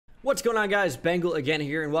What's going on, guys? Bengal again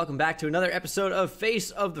here, and welcome back to another episode of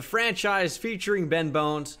Face of the Franchise featuring Ben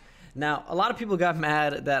Bones. Now, a lot of people got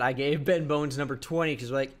mad that I gave Ben Bones number 20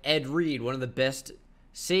 because, like, Ed Reed, one of the best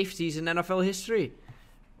safeties in NFL history.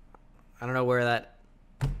 I don't know where that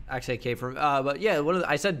actually came from, but yeah,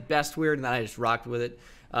 I said best weird, and then I just rocked with it.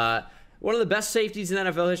 One of the best safeties in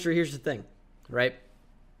NFL history. Here's the thing, right?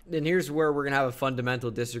 And here's where we're gonna have a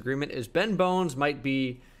fundamental disagreement: is Ben Bones might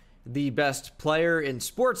be the best player in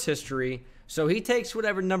sports history, so he takes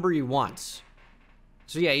whatever number he wants.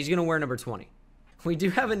 So yeah, he's gonna wear number 20. We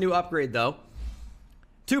do have a new upgrade though.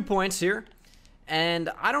 2 points here,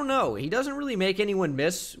 and I don't know, he doesn't really make anyone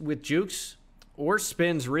miss with jukes or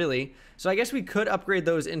spins really, so I guess we could upgrade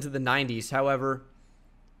those into the 90s. However,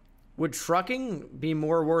 would trucking be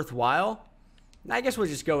more worthwhile? I guess we'll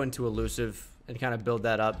just go into elusive and kind of build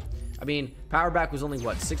that up. I mean, power back was only,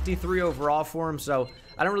 what, 63 overall for him, so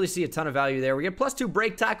I don't really see a ton of value there. We get +2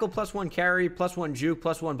 break tackle, +1 carry, +1 juke,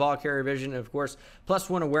 +1 ball carrier vision, and of course,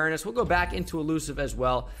 +1 awareness. We'll go back into elusive as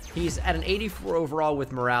well. He's at an 84 overall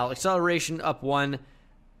with morale. Acceleration up 1.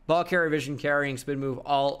 Ball carrier vision, carrying, spin move,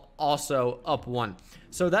 all also up 1.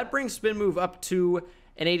 So that brings spin move up to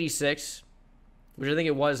an 86, which I think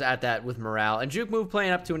it was at that with morale. And juke move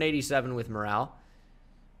playing up to an 87 with morale.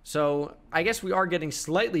 So I guess we are getting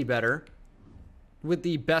slightly better with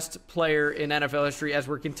the best player in NFL history as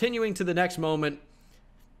we're continuing to the next moment,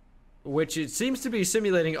 which it seems to be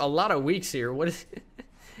simulating a lot of weeks here. What is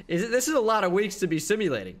it? This is a lot of weeks to be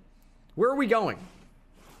simulating. Where are we going?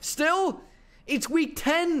 Still, it's week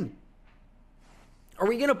 10. Are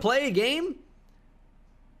we going to play a game?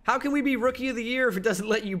 How can we be rookie of the year if it doesn't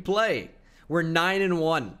let you play? We're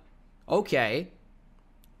 9-1. Okay.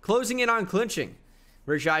 Closing in on clinching.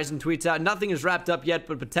 Rich Eisen tweets out, nothing is wrapped up yet,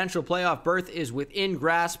 but potential playoff berth is within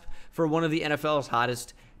grasp for one of the NFL's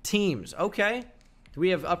hottest teams. Okay. Do we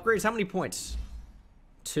have upgrades? How many points?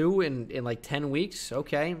 2 in like 10 weeks?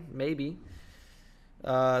 Okay, maybe.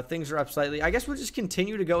 Things are up slightly. I guess we'll just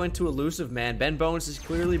continue to go into elusive, man. Ben Bones is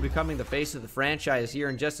clearly becoming the face of the franchise here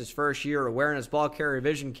in just his first year. Awareness, ball carrier,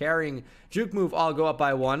 vision, carrying, juke move all go up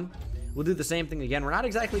by 1. We'll do the same thing again. We're not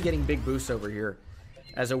exactly getting big boosts over here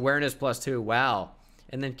as awareness +2. Wow.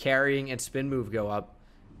 And then carrying and spin move go up.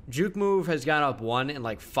 Juke move has gone up 1 in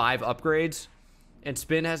like 5 upgrades. And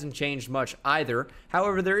spin hasn't changed much either.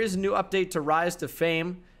 However, there is a new update to Rise to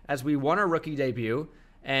Fame as we won our rookie debut.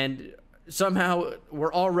 And somehow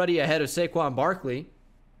we're already ahead of Saquon Barkley.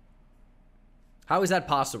 How is that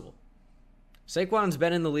possible? Saquon's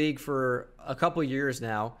been in the league for a couple years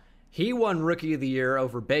now. He won Rookie of the Year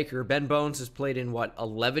over Baker. Ben Bones has played in, what,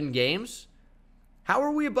 11 games? How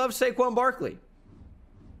are we above Saquon Barkley?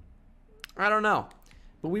 I don't know.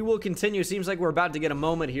 But we will continue. Seems like we're about to get a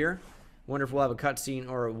moment here. Wonder if we'll have a cutscene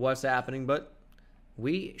or what's happening, but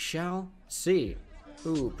we shall see.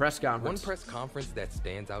 Ooh, press conference. One press conference that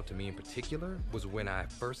stands out to me in particular was when I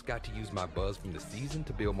first got to use my buzz from the season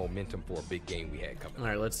to build momentum for a big game we had coming. All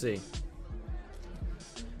right, let's see.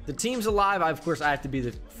 The team's alive. Of course, I have to be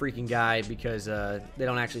the freaking guy because they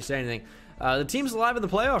don't actually say anything. The team's alive in the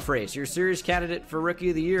playoff race. You're a serious candidate for Rookie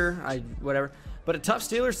of the Year. Whatever. But a tough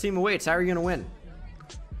Steelers team awaits. How are you going to win?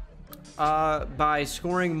 By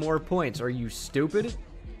scoring more points. Are you stupid?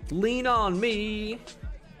 Lean on me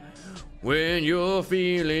when you're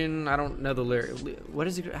feeling... I don't know the lyric. What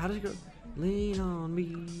is it? How does it go? Lean on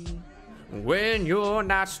me when you're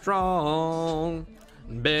not strong.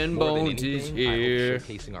 Ben Bones is here.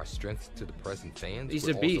 Showcasing our strengths to the present fans. He's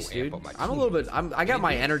a beast, dude. I'm a little bit. I got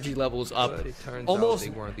my energy levels up almost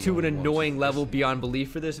to an annoying level beyond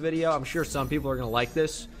belief for this video. I'm sure some people are gonna like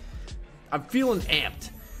this. I'm feeling amped.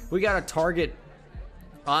 We got a target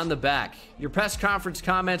on the back. Your press conference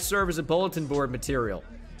comments serve as a bulletin board material.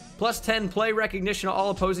 +10 play recognition of all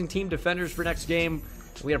opposing team defenders for next game.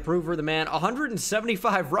 We got to prove we're the man.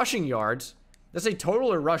 175 rushing yards. That's a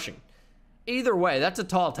total or rushing. Either way, that's a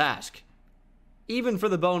tall task, even for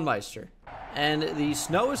the Bone Meister. And the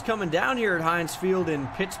snow is coming down here at Heinz Field in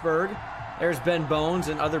Pittsburgh. There's Ben Bones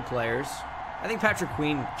and other players. I think Patrick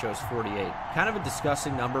Queen chose 48. Kind of a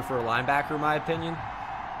disgusting number for a linebacker, in my opinion.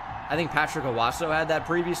 I think Patrick Owasso had that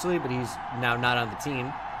previously, but he's now not on the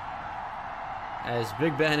team. As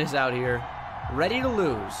Big Ben is out here, ready to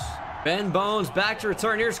lose. Ben Bones back to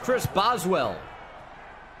return. Here's Chris Boswell.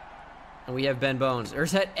 And we have Ben Bones.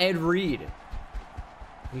 There's that Ed Reed.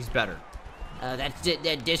 He's better. That's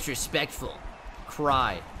disrespectful.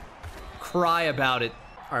 Cry. Cry about it.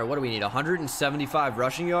 All right, what do we need? 175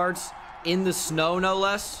 rushing yards in the snow, no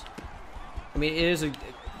less. I mean, it is a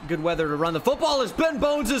good weather to run the football as Ben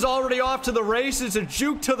Bones is already off to the races. A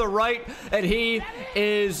juke to the right, and he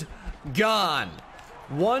is gone.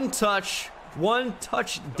 One touchdown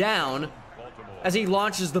as he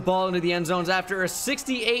launches the ball into the end zones after a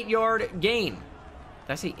 68-yard gain. Did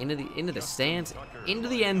I say into the stands? Into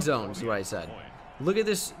the end zones is what I said. Look at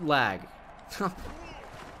this lag.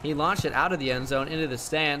 He launched it out of the end zone into the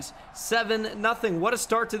stands. 7-0. What a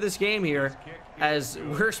start to this game here, as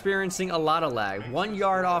we're experiencing a lot of lag. 1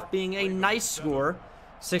 yard off being a nice score.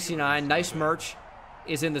 69. Nice merch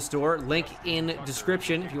is in the store. Link in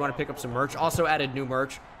description if you want to pick up some merch. Also added new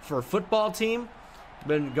merch for football team.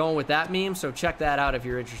 Been going with that meme, so check that out if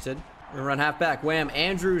you're interested. We're gonna run halfback. Wham.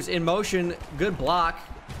 Andrews in motion. Good block.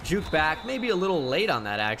 Juke back. Maybe a little late on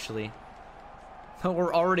that, actually. But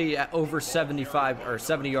we're already at over 75 or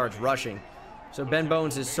 70 yards rushing. So Ben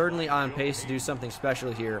Bones is certainly on pace to do something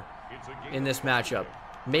special here in this matchup.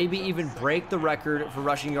 Maybe even break the record for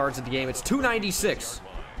rushing yards of the game. It's 296.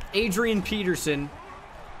 Adrian Peterson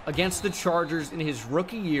against the Chargers in his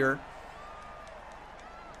rookie year.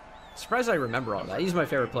 Surprised I remember all that. He's my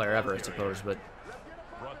favorite player ever, I suppose, but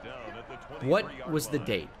what was the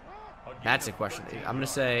date? That's a question. I'm gonna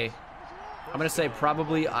say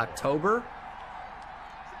probably October.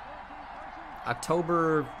 I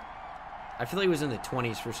feel like it was in the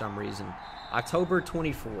 20s for some reason. October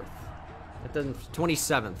 24th. It doesn't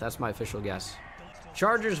 27th. That's my official guess.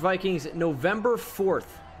 Chargers Vikings November 4th.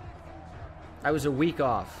 I was a week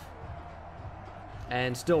off.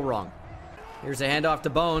 And still wrong. Here's a handoff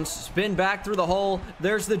to Bones. Spin back through the hole.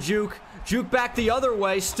 There's the juke. Juke back the other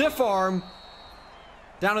way. Stiff arm.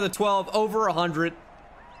 Down to the 12. Over 100.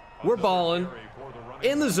 We're balling.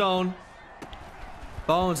 In the zone.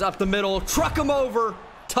 Bones up the middle. Truck him over.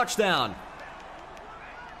 Touchdown.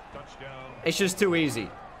 It's just too easy.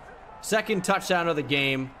 Second touchdown of the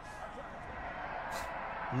game.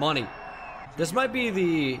 Money. This might be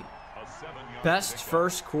the best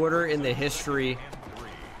first quarter in the history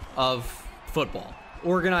of football.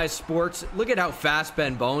 Organized sports. Look at how fast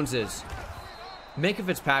Ben Bones is. Minka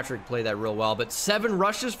Fitzpatrick played that real well, but 7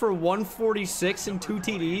 rushes for 146 and 2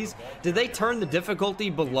 TDs. Did they turn the difficulty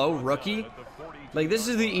below rookie? Like, this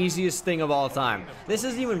is the easiest thing of all time. This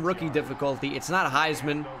isn't even rookie difficulty. It's not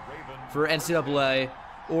Heisman for NCAA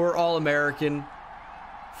or All-American.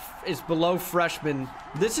 It's below freshman.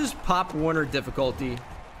 This is Pop Warner difficulty.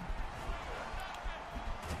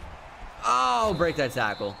 Oh, break that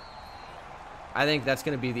tackle. I think that's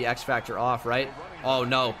going to be the X factor off, right? Oh,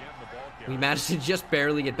 no. We managed to just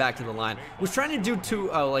barely get back to the line. Was trying to do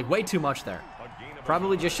way too much there.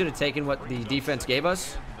 Probably just should have taken what the defense gave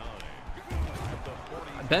us.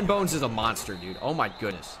 Ben Bones is a monster, dude. Oh, my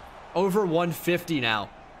goodness. Over 150 now.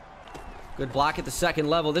 Good block at the second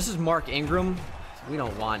level. This is Mark Ingram. We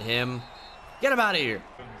don't want him. Get him out of here.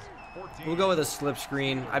 We'll go with a slip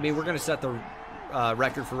screen. I mean, we're going to set the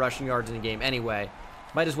record for rushing yards in the game anyway.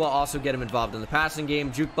 Might as well also get him involved in the passing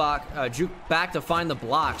game. Juke back to find the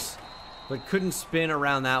blocks, but couldn't spin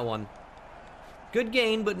around that one. Good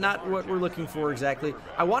gain, but not what we're looking for exactly.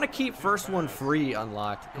 I want to keep first one free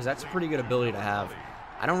unlocked, because that's a pretty good ability to have.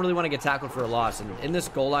 I don't really want to get tackled for a loss. And in this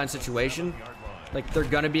goal line situation, like, they're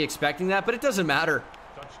going to be expecting that, but it doesn't matter.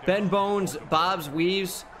 Ben Bones bobs,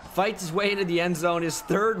 weaves, fights his way into the end zone. His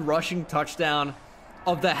 3rd rushing touchdown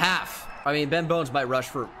of the half. I mean, Ben Bones might rush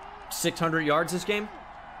for 600 yards this game.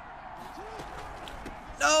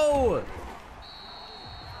 No!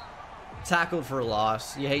 Tackled for a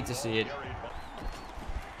loss. You hate to see it.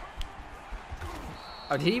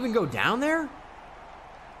 Oh, did he even go down there?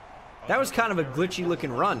 That was kind of a glitchy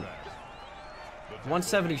looking run.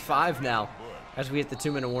 175 now as we hit the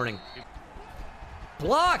 2-minute warning.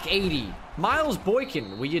 Block 80. Miles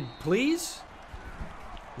Boykin, will you please?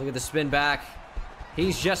 Look at the spin back.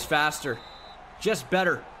 He's just faster. Just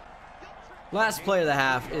better. Last play of the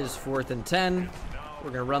half is 4th and 10. We're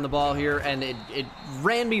going to run the ball here, and it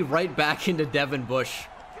ran me right back into Devin Bush.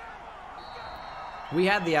 We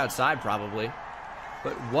had the outside probably.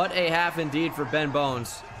 But what a half indeed for Ben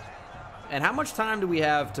Bones. And how much time do we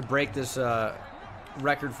have to break this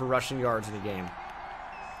record for rushing yards in the game?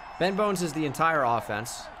 Ben Bones is the entire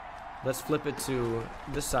offense. Let's flip it to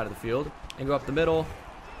this side of the field and go up the middle.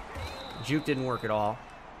 Juke didn't work at all.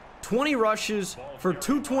 20 rushes for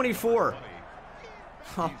 224.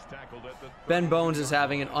 Huh. Ben Bones is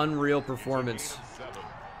having an unreal performance.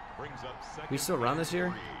 We still run this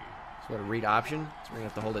here? So what a read option. So we're going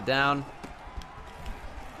to have to hold it down.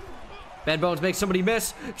 Ben Bones makes somebody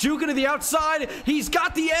miss. Juke into the outside. He's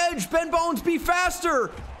got the edge. Ben Bones, be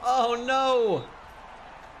faster. Oh, no.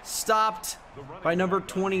 Stopped by number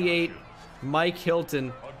 28, Mike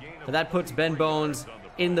Hilton. And that puts Ben Bones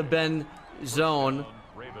in the Ben zone.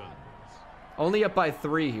 Only up by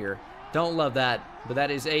 3 here. Don't love that, but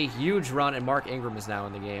that is a huge run, and Mark Ingram is now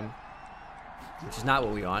in the game, which is not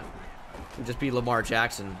what we want. We'll just be Lamar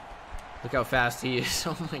Jackson. Look how fast he is.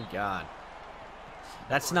 Oh my God.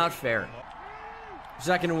 That's not fair.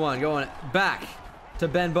 2nd and 1, going back to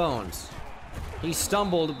Ben Bones. He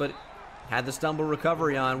stumbled, but had the stumble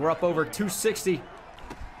recovery on. We're up over 260.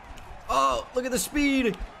 Oh, look at the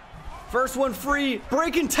speed. First one free,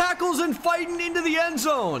 breaking tackles and fighting into the end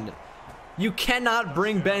zone. You cannot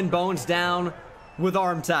bring Ben Bones down with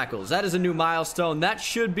arm tackles. That is a new milestone. That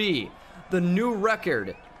should be the new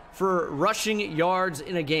record for rushing yards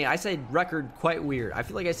in a game. I said record quite weird. I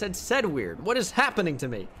feel like I said weird. What is happening to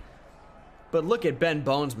me? But look at Ben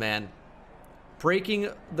Bones, man. Breaking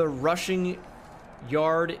the rushing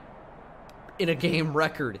yard in a game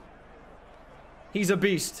record. He's a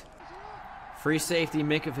beast. Free safety,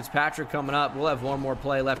 Minkah Fitzpatrick coming up. We'll have one more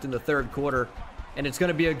play left in the 3rd quarter. And it's going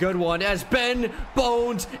to be a good one as Ben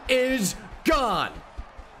Bones is gone.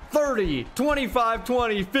 30, 25,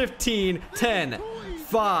 20, 15, 10,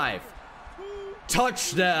 5.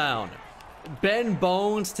 Touchdown. Ben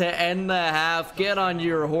Bones to end the half. Get on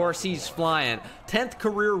your horse. He's flying. 10th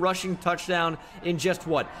career rushing touchdown in just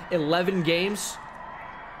what? 11 games?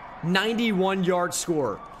 91-yard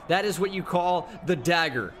score. That is what you call the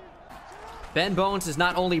dagger. Ben Bones is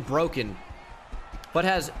not only broken, but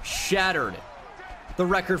has shattered the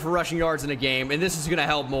record for rushing yards in a game, and this is going to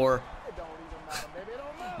help more.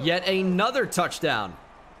 Yet another touchdown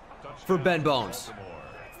for Ben Bones.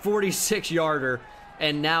 46-yarder,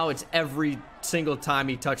 and now it's every single time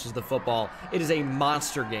he touches the football. It is a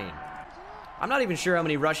monster game. I'm not even sure how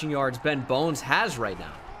many rushing yards Ben Bones has right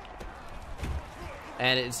now.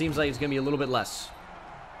 And it seems like it's going to be a little bit less.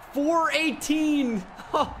 418!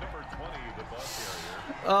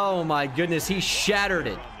 Oh my goodness, he shattered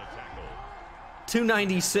it.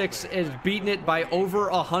 296 is beating it by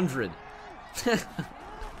over 100.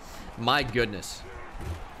 My goodness.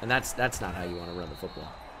 And that's not how you want to run the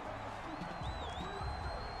football.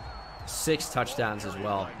 6 touchdowns as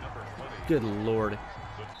well. Good Lord.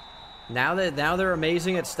 Now they're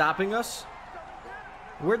amazing at stopping us.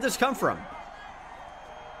 Where'd this come from?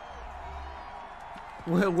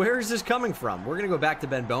 Where is this coming from? We're going to go back to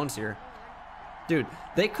Ben Bones here. Dude,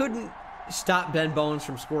 they couldn't stop Ben Bones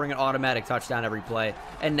from scoring an automatic touchdown every play.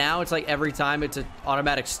 And now it's like every time it's an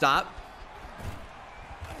automatic stop.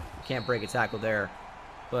 Can't break a tackle there.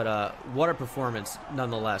 But what a performance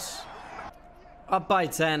nonetheless. Up by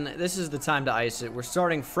 10. This is the time to ice it. We're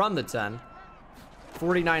starting from the 10.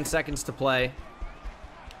 49 seconds to play.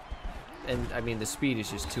 And, I mean, the speed is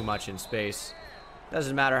just too much in space.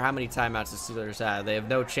 Doesn't matter how many timeouts the Steelers have. They have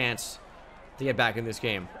no chance to get back in this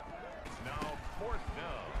game.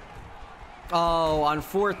 Oh, on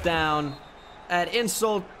 4th down, add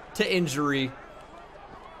insult to injury.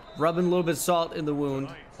 Rubbing a little bit of salt in the wound.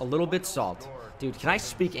 A little bit salt. Dude, can I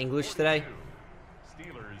speak English today?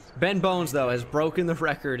 Ben Bones, though, has broken the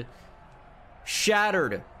record.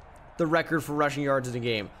 Shattered the record for rushing yards in a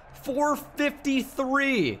game.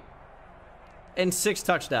 453 and 6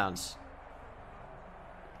 touchdowns.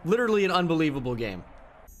 Literally an unbelievable game.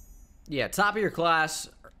 Yeah, top of your class,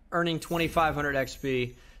 earning 2,500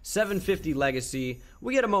 XP. 750 legacy.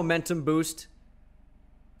 We get a momentum boost,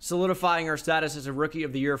 solidifying our status as a Rookie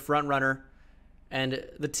of the Year frontrunner, and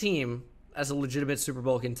the team as a legitimate Super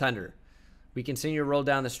Bowl contender. We continue to roll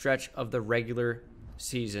down the stretch of the regular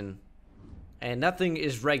season, and nothing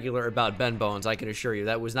is regular about Ben Bones, I can assure you.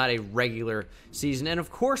 That was not a regular season, and of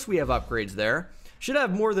course we have upgrades there. Should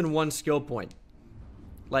have more than one skill point.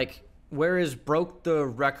 Like, whereas broke the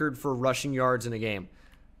record for rushing yards in a game.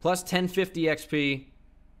 Plus 1050 XP.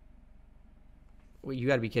 Well, you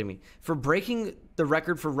gotta be kidding me. For breaking the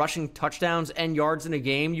record for rushing touchdowns and yards in a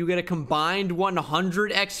game, you get a combined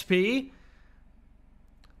 100 XP?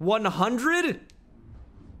 100?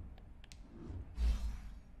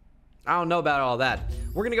 I don't know about all that.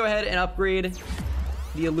 We're gonna go ahead and upgrade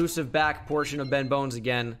the elusive back portion of Ben Bones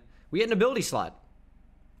again. We get an ability slot.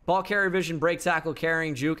 Ball carrier vision, break tackle,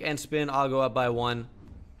 carrying, juke, and spin. I'll go up by 1.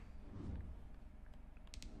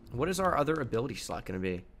 What is our other ability slot gonna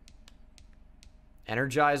be?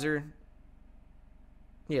 Energizer.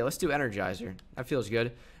 Yeah, let's do Energizer. That feels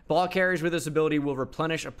good. Ball carriers with this ability will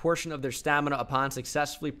replenish a portion of their stamina upon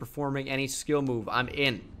successfully performing any skill move. I'm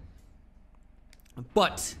in.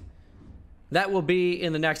 But that will be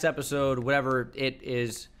in the next episode, whatever it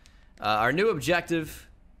is. Our new objective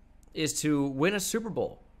is to win a Super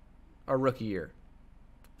Bowl our rookie year.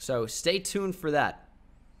 So stay tuned for that.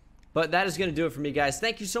 But that is going to do it for me, guys.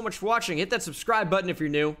 Thank you so much for watching. Hit that subscribe button if you're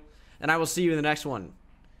new. And I will see you in the next one.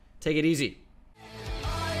 Take it easy.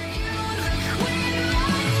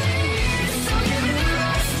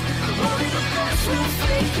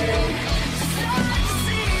 King.